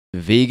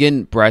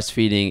vegan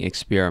breastfeeding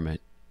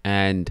experiment.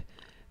 And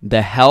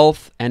the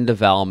health and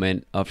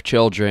development of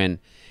children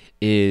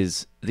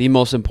is the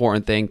most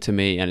important thing to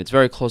me, and it's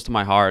very close to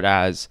my heart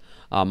as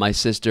my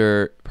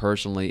sister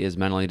personally is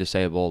mentally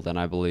disabled, and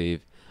I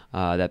believe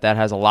that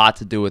has a lot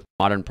to do with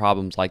modern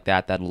problems like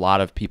that a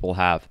lot of people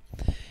have.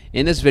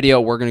 In this video,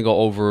 we're going to go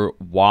over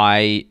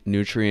why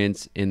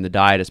nutrients in the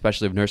diet,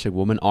 especially of nursing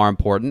women, are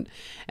important.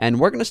 And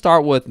we're going to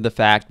start with the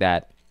fact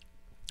that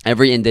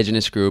every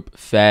indigenous group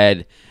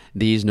fed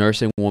these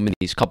nursing women,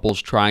 these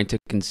couples trying to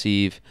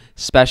conceive,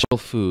 special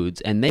foods,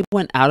 and they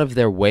went out of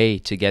their way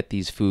to get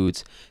these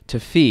foods to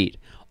feed.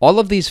 All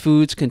of these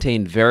foods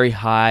contain very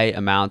high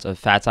amounts of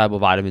fat-soluble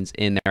vitamins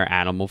in their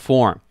animal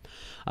form.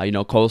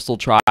 Coastal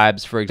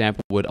tribes, for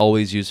example, would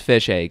always use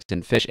fish eggs,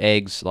 and fish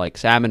eggs like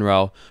salmon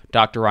roe.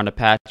 Dr. Rhonda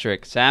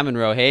Patrick, salmon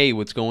roe, hey,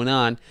 what's going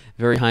on?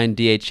 Very high in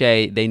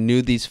DHA. They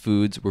knew these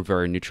foods were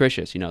very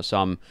nutritious.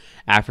 Some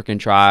African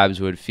tribes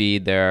would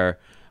feed their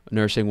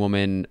nursing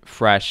woman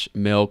fresh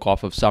milk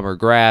off of summer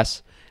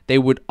grass. They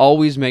would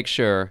always make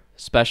sure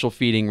special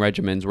feeding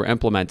regimens were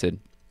implemented.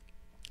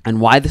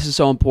 And why this is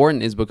so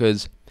important is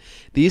because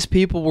these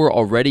people were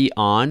already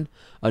on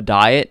a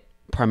diet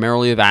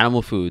primarily of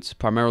animal foods,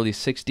 primarily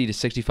 60 to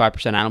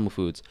 65% animal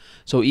foods.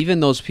 So even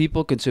those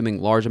people consuming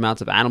large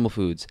amounts of animal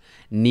foods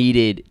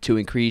needed to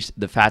increase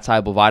the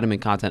fat-soluble vitamin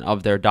content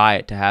of their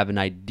diet to have an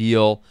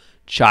ideal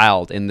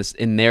child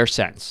in their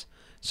sense.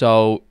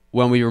 So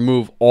when we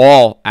remove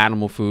all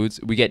animal foods,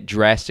 we get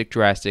drastic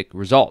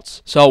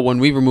results. So when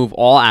we remove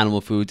all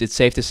animal foods, it's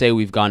safe to say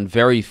we've gone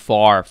very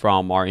far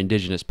from our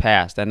indigenous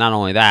past. And not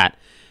only that,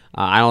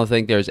 I don't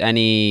think there's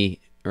any,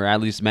 or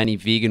at least many,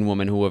 vegan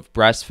women who have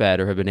breastfed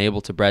or have been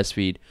able to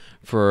breastfeed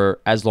for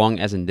as long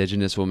as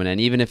indigenous women. And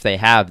even if they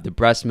have, the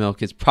breast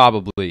milk is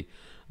probably,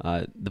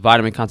 the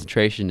vitamin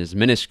concentration is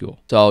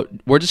minuscule. So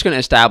we're just going to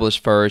establish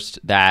first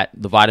that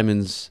the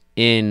vitamins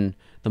in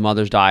the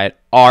mother's diet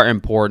are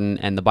important,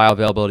 and the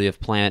bioavailability of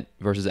plant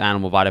versus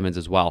animal vitamins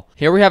as well.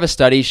 Here we have a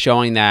study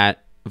showing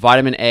that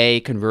vitamin A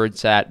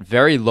converts at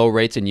very low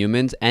rates in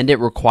humans, and it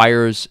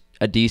requires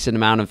a decent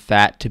amount of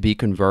fat to be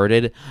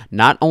converted.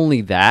 Not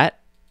only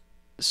that,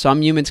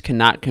 some humans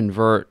cannot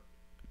convert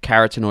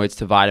carotenoids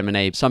to vitamin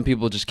A. Some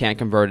people just can't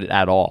convert it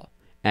at all.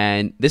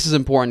 And this is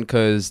important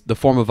because the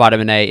form of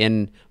vitamin A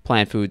in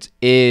plant foods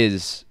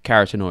is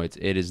carotenoids.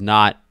 It is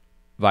not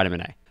vitamin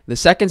A. The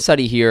second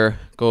study here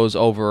goes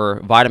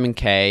over vitamin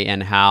K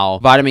and how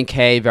vitamin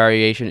K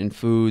variation in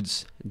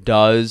foods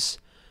does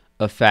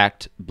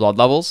affect blood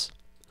levels.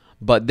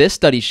 But this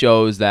study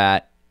shows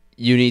that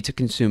you need to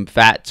consume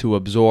fat to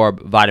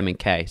absorb vitamin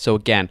K. So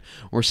again,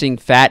 we're seeing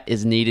fat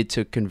is needed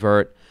to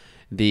convert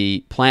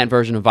the plant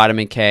version of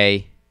vitamin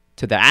K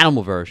to the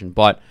animal version.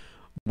 But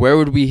where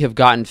would we have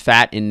gotten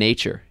fat in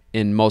nature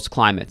in most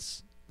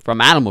climates?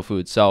 From animal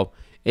food. So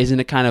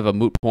isn't it kind of a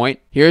moot point?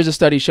 Here's a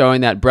study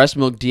showing that breast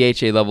milk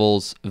DHA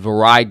levels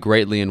vary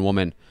greatly in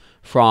women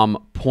from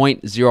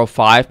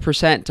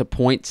 0.05% to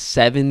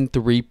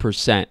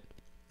 0.73%.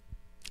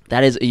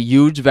 That is a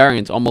huge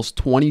variance, almost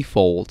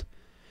 20-fold,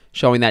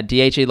 showing that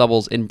DHA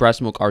levels in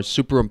breast milk are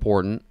super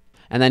important.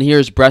 And then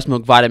here's breast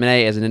milk vitamin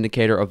A as an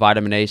indicator of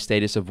vitamin A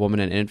status of women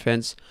and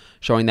infants,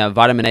 showing that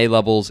vitamin A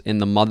levels in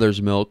the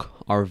mother's milk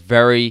are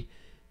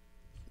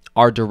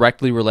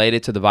directly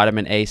related to the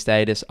vitamin A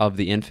status of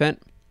the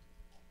infant.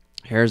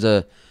 Here's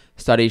a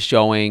study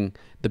showing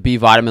the B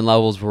vitamin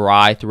levels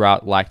vary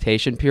throughout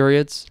lactation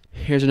periods.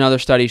 Here's another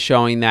study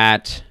showing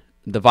that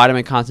the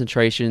vitamin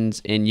concentrations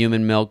in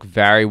human milk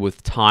vary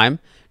with time,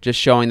 just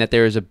showing that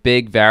there is a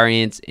big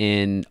variance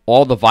in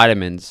all the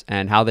vitamins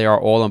and how they are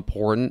all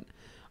important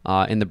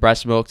in the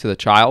breast milk to the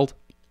child.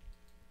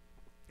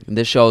 And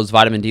this shows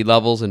vitamin D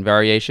levels and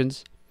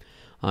variations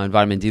in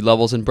vitamin D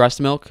levels in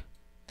breast milk.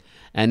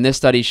 And this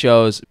study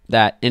shows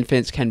that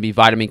infants can be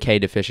vitamin K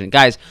deficient.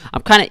 Guys,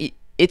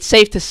 it's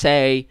safe to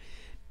say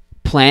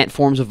plant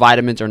forms of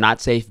vitamins are not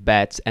safe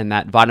bets, and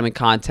that vitamin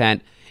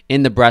content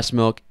in the breast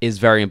milk is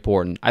very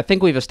important. I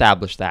think we've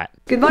established that.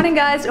 Good morning,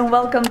 guys, and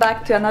welcome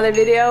back to another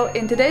video.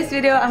 In today's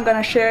video, I'm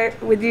gonna share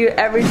with you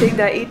everything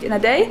that I eat in a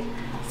day.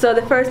 So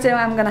the first thing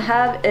I'm gonna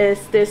have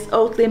is this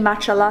Oatly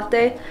matcha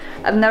latte.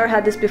 I've never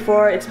had this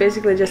before. It's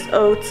basically just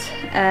oats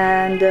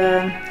and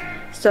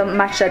some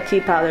matcha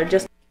tea powder.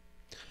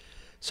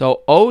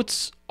 So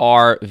oats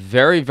are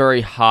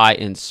very high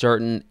in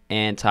certain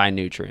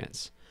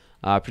anti-nutrients,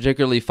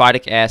 particularly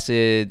phytic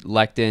acid,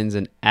 lectins,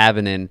 and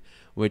avenine,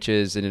 which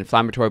is an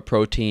inflammatory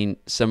protein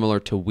similar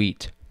to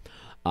wheat.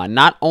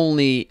 Not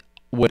only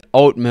would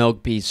oat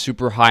milk be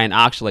super high in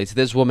oxalates,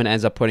 this woman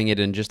ends up putting it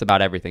in just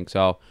about everything.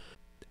 So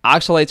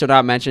oxalates are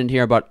not mentioned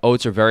here, but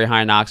oats are very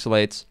high in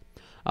oxalates.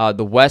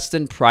 The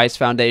Weston Price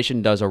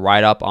Foundation does a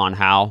write-up on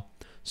how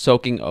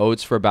soaking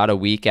oats for about a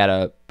week at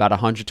about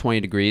 120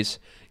 degrees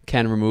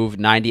can remove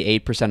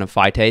 98% of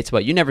phytates,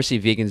 but you never see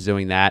vegans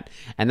doing that,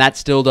 and that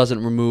still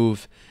doesn't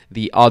remove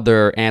the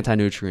other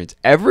anti-nutrients.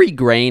 Every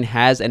grain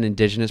has an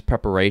indigenous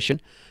preparation,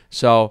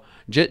 So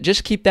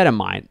just keep that in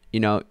mind. You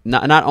know,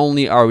 not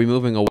only are we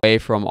moving away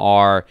from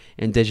our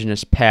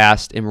indigenous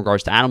past in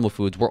regards to animal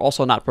foods, we're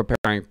also not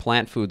preparing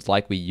plant foods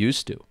like we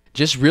used to.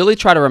 Just really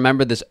try to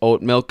remember this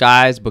oat milk,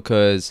 guys,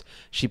 because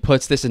she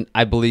puts this in,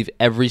 I believe,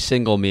 every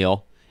single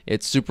meal.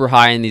 It's super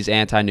high in these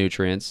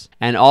anti-nutrients.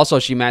 And also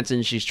she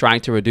mentioned she's trying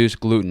to reduce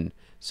gluten.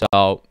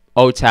 So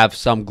oats have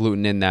some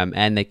gluten in them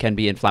and they can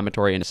be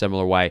inflammatory in a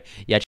similar way.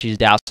 Yet she's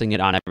dousing it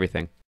on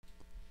everything.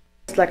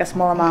 It's like a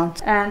small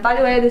amount. And by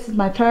the way, this is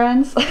my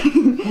parents.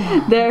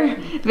 They're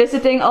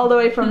visiting all the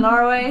way from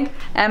Norway.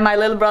 And my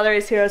little brother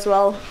is here as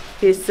well.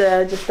 He's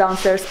just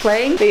downstairs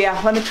playing. But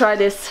yeah, let me try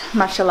this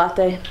matcha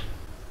latte.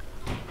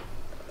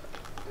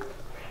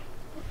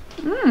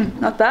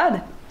 Not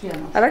bad. Yeah,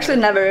 I've actually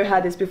never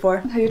had this before.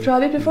 Have you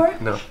tried it before?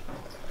 no.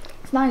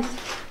 It's nice.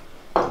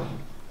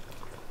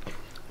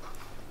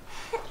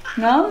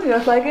 No? You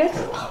don't like it?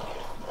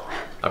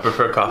 I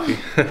prefer coffee.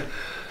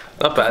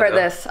 Not bad. For though.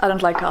 this, I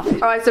don't like coffee.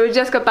 Alright, so we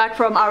just got back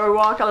from our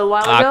walk a little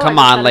while ago. Come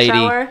I just on, had a lady.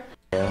 shower.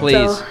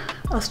 Please. So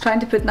I was trying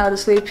to put Noah to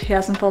sleep. He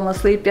hasn't fallen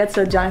asleep yet,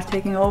 so John's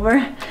taking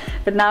over.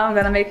 But now I'm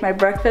gonna make my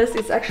breakfast.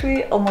 It's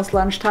actually almost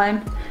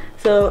lunchtime.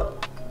 So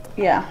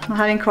yeah, I'm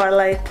having quite a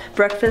light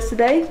breakfast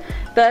today.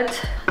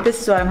 But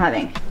this is what I'm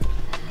having.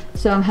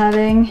 So I'm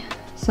having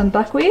some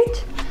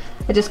buckwheat.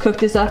 I just cooked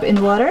this up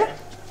in water.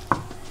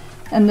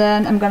 And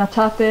then I'm gonna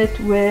top it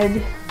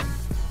with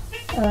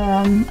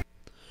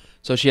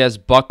So she has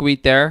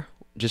buckwheat there,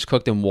 just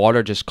cooked in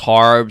water, just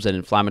carbs and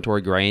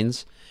inflammatory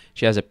grains.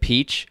 She has a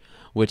peach,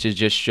 which is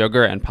just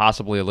sugar and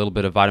possibly a little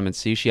bit of vitamin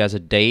C. She has a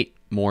date,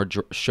 more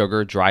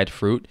sugar, dried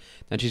fruit.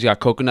 Then she's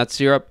got coconut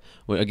syrup,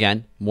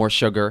 again, more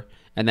sugar.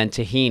 And then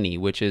tahini,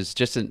 which is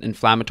just an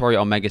inflammatory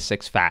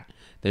omega-6 fat.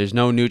 There's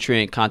no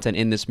nutrient content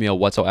in this meal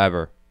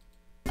whatsoever.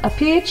 a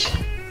peach,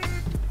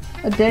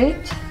 a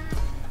date,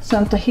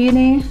 some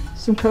tahini,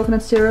 some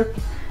coconut syrup,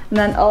 and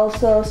then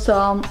also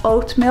some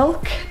oat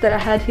milk that I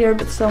had here,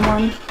 but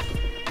someone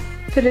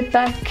put it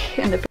back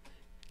in the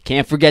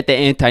Can't forget the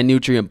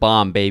anti-nutrient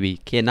bomb, baby.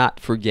 Cannot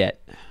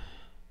forget.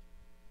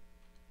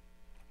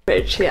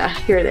 fridge. Yeah,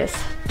 here it is.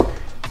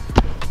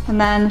 And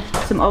then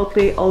some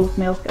Oatly oat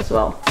milk as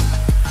well.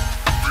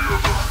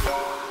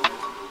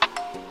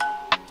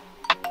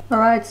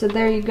 Alright, so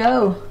there you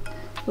go.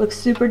 Looks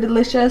super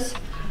delicious.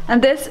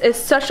 And this is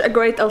such a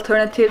great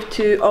alternative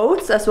to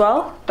oats as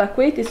well.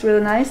 Buckwheat is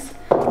really nice.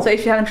 So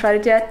if you haven't tried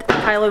it yet, I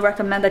highly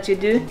recommend that you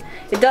do.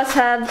 It does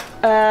have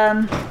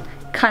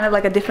kind of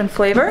like a different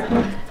flavor,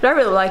 but I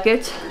really like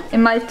it. It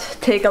might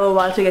take a little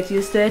while to get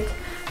used to it,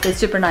 but it's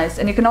super nice.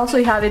 And you can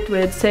also have it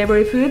with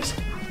savory foods,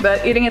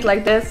 but eating it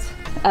like this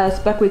as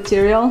buckwheat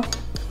cereal,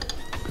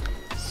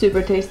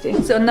 super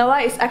tasty. So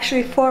Noah is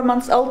actually 4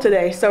 months old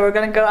today, so we're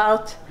gonna go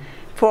out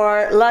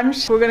for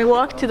lunch. We're gonna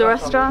walk to the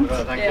restaurant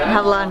and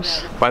have lunch.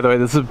 By the way,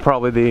 this is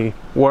probably the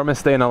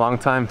warmest day in a long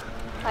time.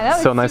 I know,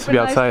 So it's nice to super be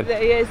outside.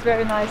 Today. Yeah, it's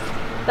very nice.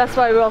 That's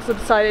why we also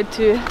decided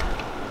to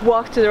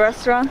walk to the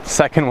restaurant.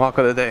 Second walk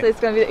of the So day. it's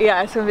gonna be,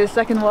 yeah, it's gonna be the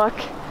second walk.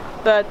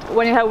 But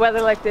when you have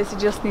weather like this, you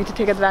just need to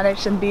take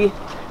advantage and be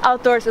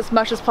outdoors as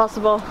much as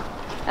possible.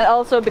 And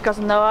also because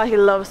of Noah, he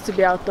loves to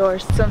be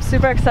outdoors. So I'm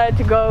super excited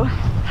to go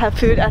have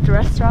food at the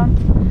restaurant.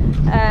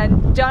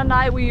 And John and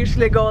I, we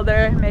usually go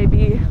there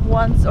maybe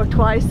once or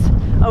twice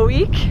a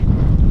week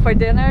for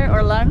dinner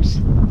or lunch,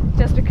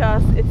 just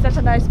because it's such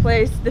a nice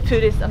place, the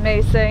food is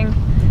amazing,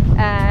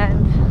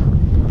 and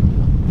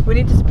we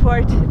need to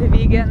support the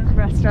vegan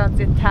restaurants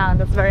in town.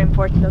 That's very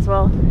important as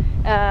well.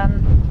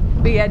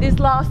 But yeah, these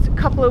last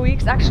couple of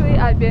weeks actually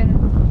I've been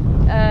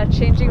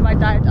changing my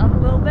diet up a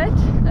little bit.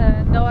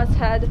 Noah's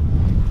had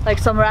like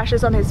some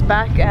rashes on his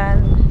back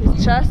and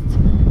his chest,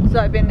 so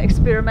I've been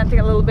experimenting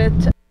a little bit.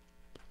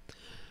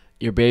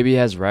 Your baby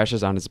has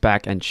rashes on its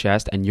back and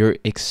chest and you're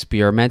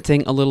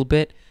experimenting a little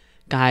bit.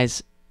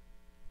 Guys,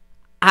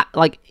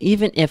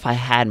 even if I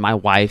had my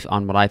wife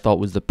on what I thought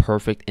was the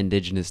perfect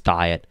indigenous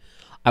diet,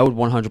 I would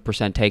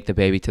 100% take the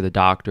baby to the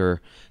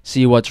doctor,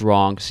 see what's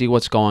wrong, see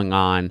what's going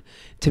on.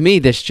 To me,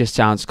 this just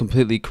sounds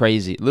completely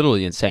crazy,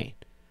 literally insane.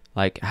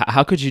 Like,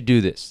 how could you do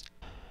this?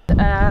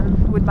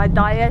 With my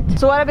diet.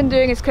 So what I've been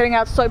doing is cutting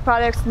out soy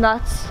products,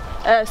 nuts,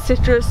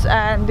 citrus,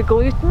 and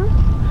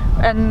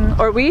gluten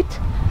or wheat.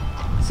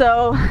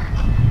 So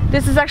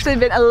this has actually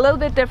been a little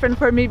bit different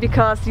for me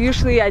because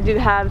usually I do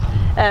have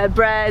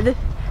bread,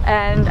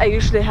 and I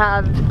usually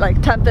have like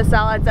tempeh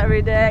salads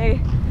every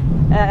day,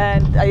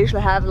 and I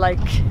usually have like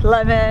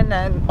lemon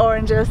and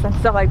oranges and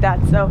stuff like that.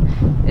 So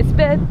it's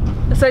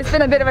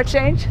been a bit of a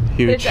change.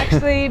 Huge. It's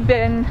actually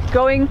been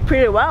going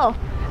pretty well,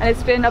 and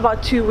it's been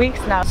about 2 weeks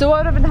now. So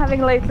what I've been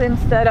having lately,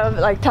 instead of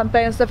like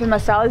tempeh and stuff in my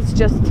salad, is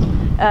just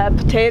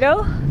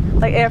potato,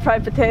 like air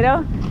fried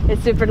potato.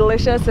 It's super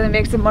delicious and it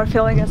makes it more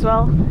filling as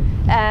well.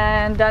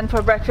 And then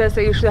for breakfast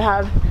I usually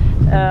have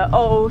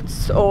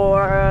oats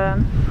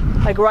or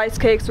like rice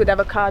cakes with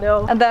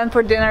avocado. And then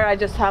for dinner I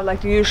just have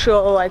like the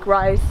usual, like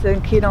rice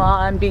and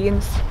quinoa and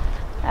beans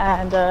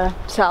and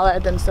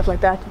salad and stuff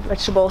like that,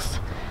 vegetables.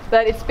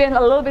 But it's been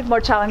a little bit more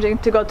challenging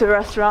to go to the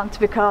restaurant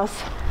because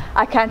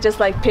I can't just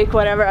like pick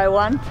whatever I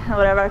want,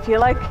 whatever I feel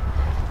like.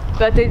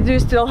 But they do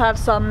still have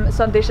some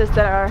dishes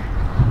that are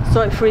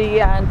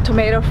soy-free and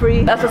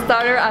tomato-free. As a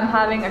starter, I'm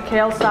having a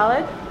kale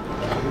salad.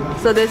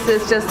 So this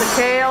is just a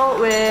kale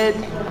with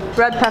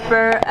red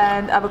pepper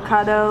and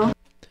avocado.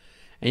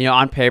 And you know,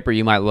 on paper,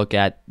 you might look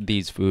at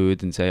these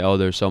foods and say, oh,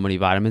 there's so many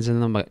vitamins in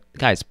them. But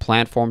guys,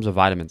 plant forms of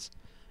vitamins,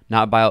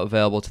 not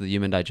bioavailable to the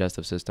human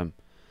digestive system.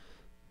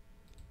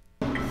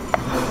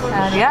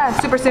 And yeah,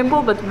 super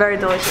simple, but very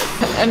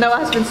delicious. And Noah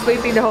has been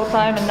sleeping the whole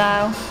time, and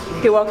now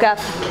he woke up.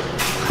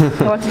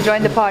 He wants to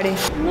join the party.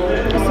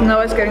 So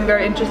Noah's getting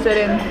very interested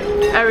in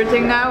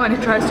everything now, and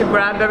he tries to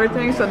grab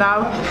everything. So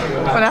now,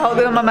 when I hold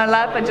him on my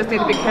lap, I just need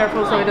to be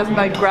careful so he doesn't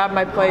like grab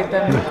my plate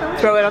and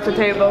throw it off the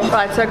table.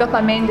 Right, so I got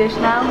my main dish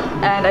now,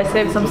 and I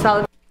saved some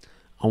salad.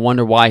 I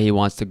wonder why he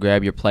wants to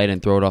grab your plate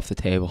and throw it off the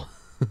table.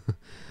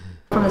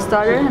 From the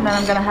starter, and then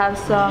I'm gonna have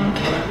some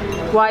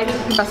white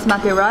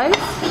basmati rice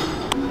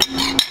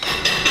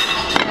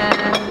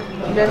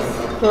and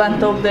this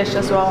lentil dish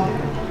as well.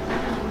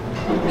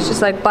 It's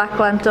just like black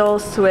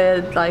lentils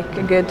with like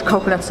a good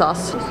coconut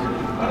sauce.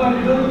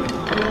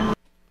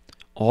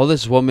 All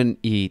this woman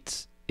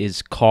eats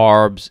is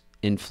carbs,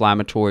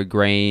 inflammatory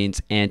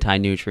grains,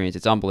 anti-nutrients.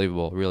 It's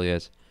unbelievable, it really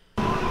is.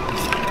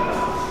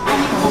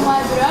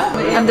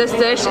 And this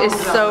dish is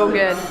so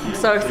good. I'm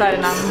so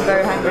excited now, I'm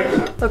very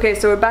hungry. Okay,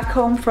 so we're back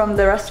home from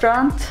the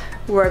restaurant.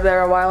 We were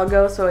there a while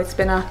ago, so it's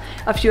been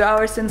a few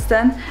hours since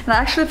then. And I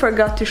actually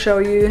forgot to show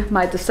you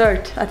my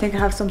dessert. I think I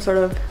have some sort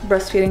of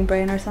breastfeeding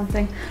brain or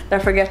something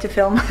that I forget to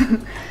film.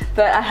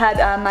 But I had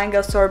a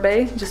mango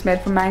sorbet, just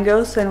made from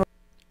mangoes. And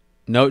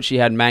Note she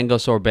had mango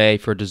sorbet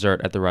for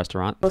dessert at the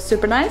restaurant. it was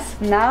super nice.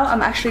 Now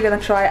I'm actually gonna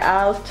try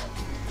out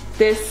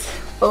this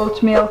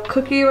oatmeal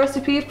cookie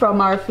recipe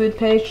from our food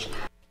page.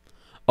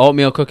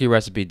 Oatmeal cookie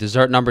recipe,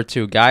 dessert number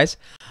 2. Guys,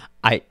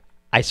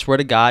 I swear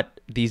to God,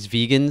 these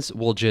vegans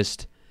will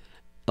just,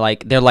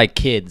 like, they're like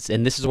kids.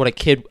 And this is what a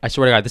kid, I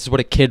swear to God, this is what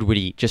a kid would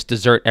eat. Just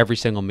dessert every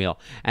single meal.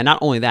 And not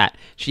only that,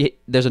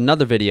 there's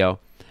another video.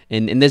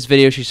 In this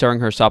video, she's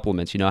showing her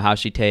supplements. You know, how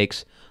she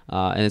takes,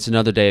 and it's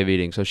another day of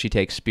eating. So she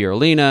takes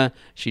spirulina,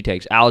 she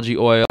takes algae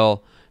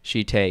oil,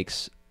 she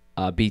takes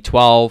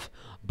B12.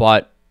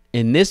 But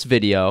in this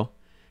video,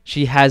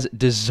 she has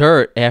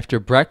dessert after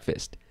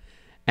breakfast.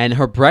 And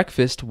her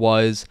breakfast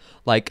was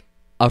like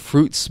a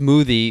fruit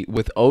smoothie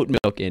with oat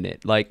milk in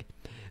it. Like,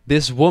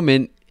 this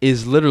woman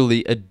is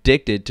literally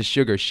addicted to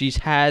sugar. She's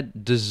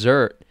had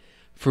dessert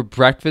for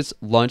breakfast,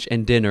 lunch,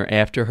 and dinner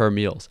after her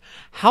meals.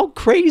 How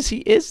crazy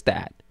is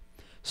that?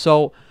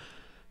 So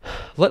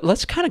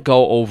let's kind of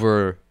go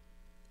over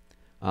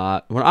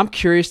what I'm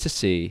curious to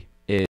see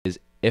is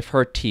if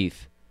her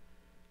teeth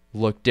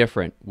look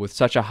different with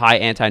such a high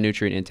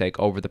anti-nutrient intake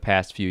over the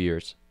past few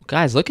years.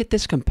 Guys, look at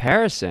this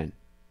comparison.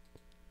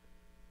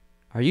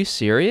 Are you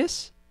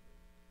serious?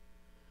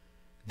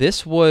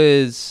 This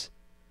was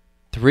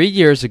 3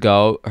 years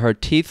ago. Her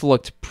teeth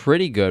looked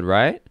pretty good,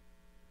 right?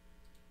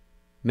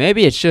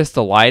 Maybe it's just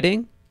the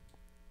lighting,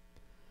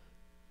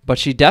 but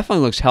she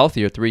definitely looks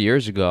healthier 3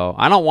 years ago.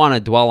 I don't want to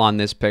dwell on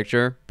this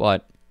picture,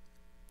 but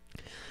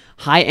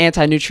high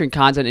anti-nutrient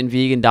content in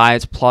vegan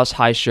diets plus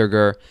high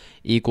sugar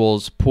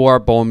equals poor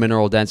bone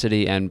mineral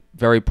density and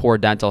very poor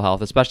dental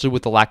health, especially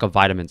with the lack of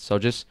vitamins. So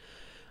just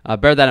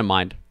bear that in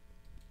mind.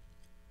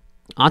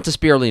 On to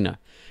spirulina.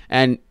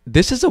 And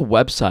this is a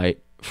website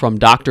from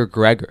Dr.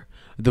 Greger,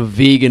 the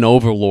vegan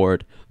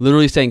overlord,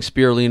 literally saying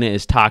spirulina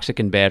is toxic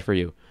and bad for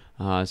you.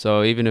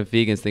 So even if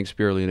vegans think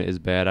spirulina is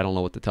bad, I don't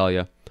know what to tell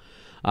you.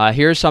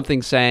 Here's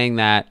something saying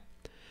that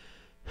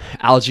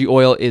algae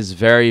oil is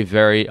very,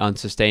 very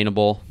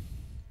unsustainable.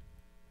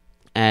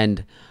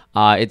 And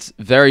it's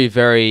very,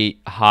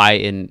 very high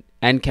in,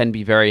 and can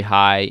be very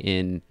high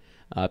in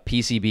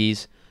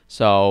PCBs.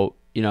 So,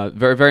 you know,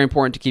 very, very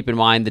important to keep in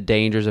mind the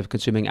dangers of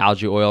consuming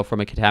algae oil from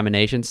a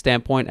contamination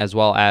standpoint as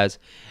well as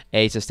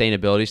a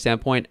sustainability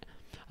standpoint.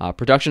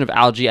 Production of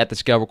algae at the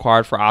scale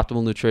required for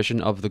optimal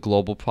nutrition of the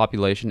global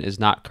population is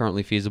not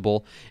currently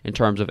feasible in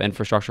terms of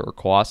infrastructure or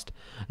cost.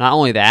 Not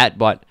only that,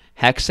 but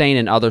hexane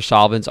and other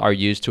solvents are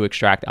used to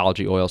extract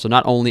algae oil. So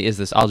not only is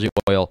this algae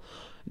oil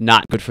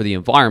not good for the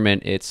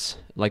environment, it's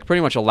like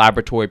pretty much a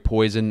laboratory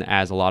poison,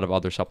 as a lot of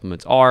other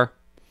supplements are.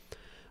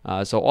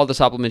 So all the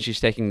supplements she's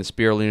taking, the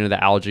spirulina,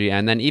 the algae,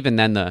 and then even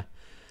then the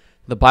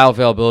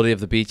bioavailability of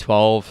the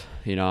B12,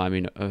 you know, I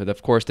mean,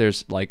 of course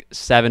there's like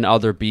 7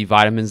 other B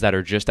vitamins that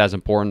are just as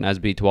important as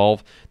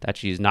B12 that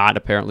she's not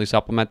apparently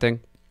supplementing.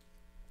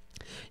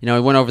 You know,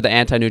 we went over the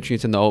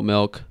anti-nutrients in the oat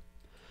milk,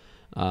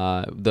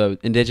 the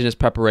indigenous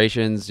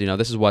preparations. You know,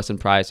 this is Weston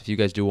Price. If you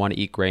guys do want to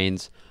eat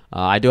grains,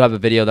 I do have a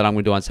video that I'm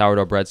going to do on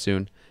sourdough bread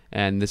soon.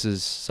 And this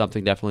is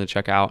something definitely to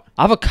check out.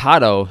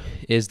 Avocado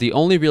is the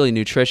only really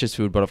nutritious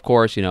food, but of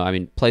course, you know, I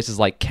mean, places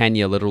like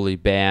Kenya literally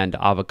banned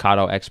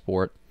avocado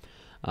export.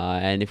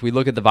 And if we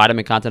look at the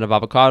vitamin content of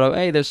avocado,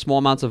 hey, there's small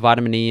amounts of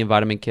vitamin E and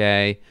vitamin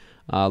K.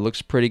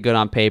 Looks pretty good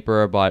on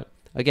paper, but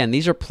again,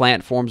 these are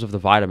plant forms of the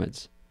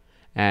vitamins.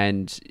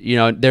 And, you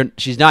know,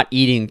 she's not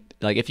eating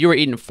like if you were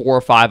eating 4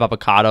 or 5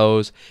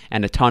 avocados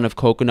and a ton of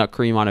coconut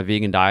cream on a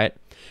vegan diet,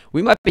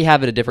 we might be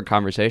having a different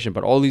conversation.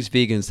 But all these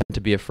vegans tend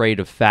to be afraid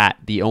of fat,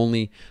 the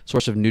only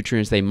source of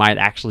nutrients they might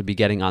actually be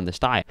getting on this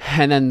diet.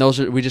 And then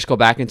we just go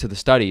back into the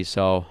studies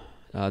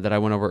that I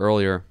went over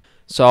earlier.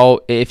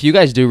 So if you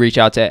guys do reach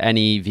out to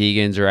any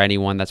vegans or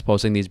anyone that's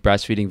posting these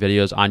breastfeeding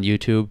videos on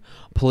YouTube,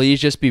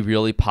 please just be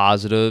really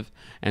positive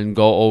and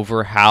go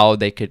over how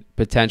they could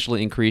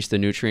potentially increase the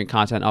nutrient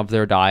content of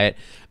their diet,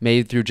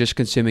 maybe through just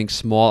consuming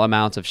small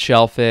amounts of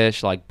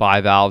shellfish, like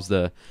bivalves,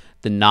 the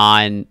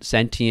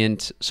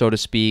non-sentient, so to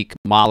speak,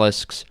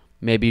 mollusks.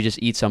 Maybe you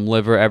just eat some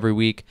liver every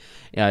week.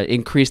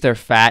 Increase their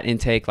fat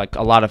intake, like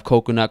a lot of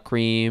coconut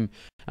cream.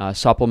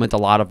 Supplement a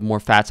lot of more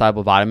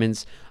fat-soluble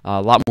vitamins,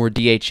 a lot more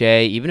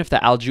DHA. Even if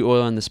the algae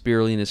oil and the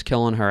spirulina is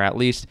killing her, at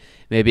least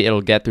maybe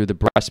it'll get through the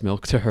breast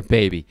milk to her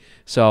baby.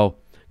 So,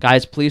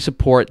 guys, please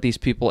support these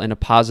people in a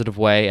positive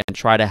way and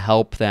try to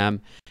help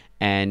them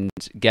and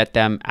get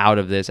them out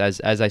of this. As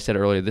I said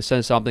earlier, this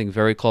is something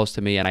very close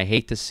to me, and I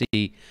hate to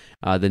see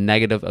the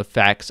negative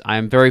effects. I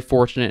am very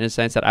fortunate in a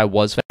sense that I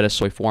was fed a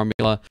soy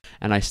formula,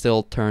 and I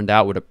still turned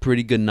out with a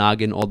pretty good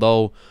noggin,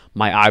 although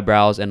my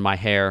eyebrows and my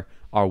hair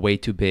are way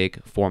too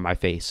big for my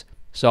face.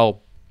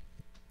 So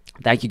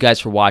thank you guys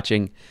for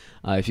watching.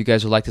 If you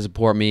guys would like to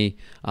support me,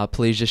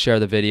 please just share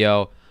the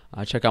video.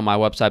 Check out my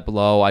website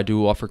below. I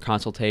do offer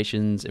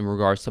consultations in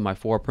regards to my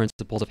 4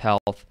 principles of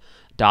health: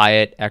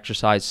 diet,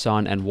 exercise,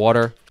 sun, and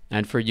water.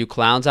 And for you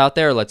clowns out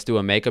there, let's do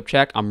a makeup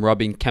check. I'm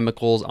rubbing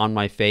chemicals on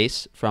my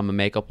face from a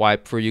makeup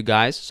wipe for you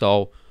guys.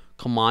 So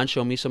come on,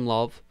 show me some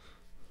love.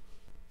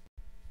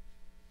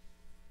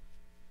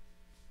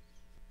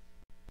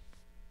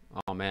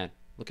 Oh man,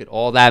 look at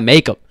all that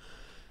makeup.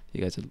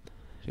 You guys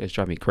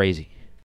drive me crazy.